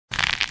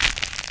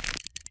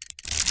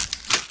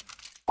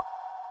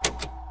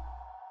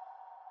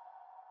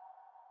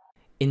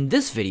In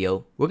this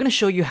video, we're going to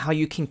show you how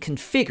you can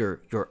configure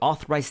your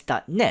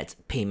Authorize.net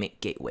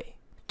payment gateway.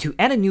 To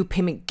add a new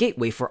payment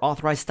gateway for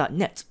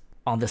Authorize.net,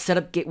 on the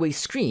Setup Gateway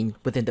screen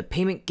within the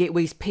Payment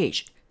Gateways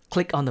page,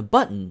 click on the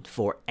button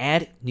for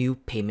Add New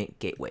Payment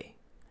Gateway.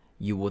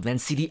 You will then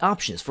see the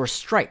options for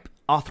Stripe,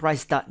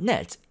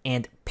 Authorize.net,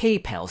 and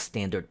PayPal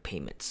standard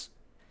payments.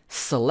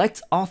 Select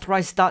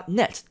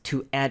Authorize.net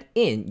to add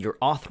in your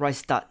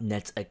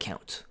Authorize.net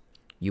account.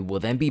 You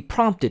will then be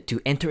prompted to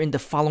enter in the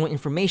following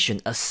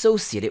information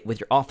associated with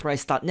your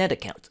Authorize.net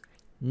account: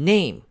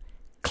 name,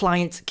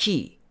 client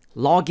key,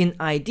 login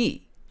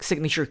ID,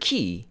 signature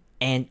key,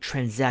 and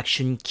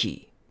transaction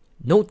key.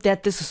 Note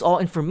that this is all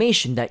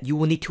information that you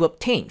will need to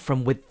obtain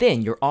from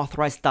within your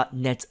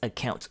Authorize.net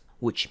account,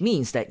 which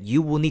means that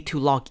you will need to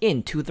log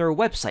in to their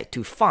website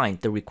to find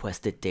the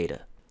requested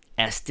data.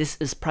 As this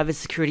is private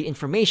security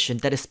information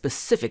that is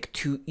specific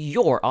to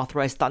your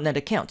Authorize.net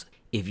account,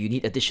 if you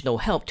need additional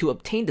help to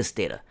obtain this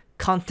data,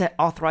 contact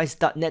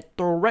Authorize.net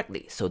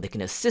directly so they can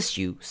assist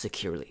you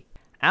securely.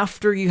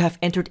 After you have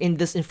entered in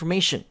this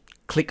information,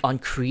 click on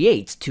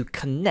Create to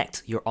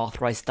connect your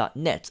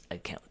Authorize.net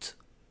account.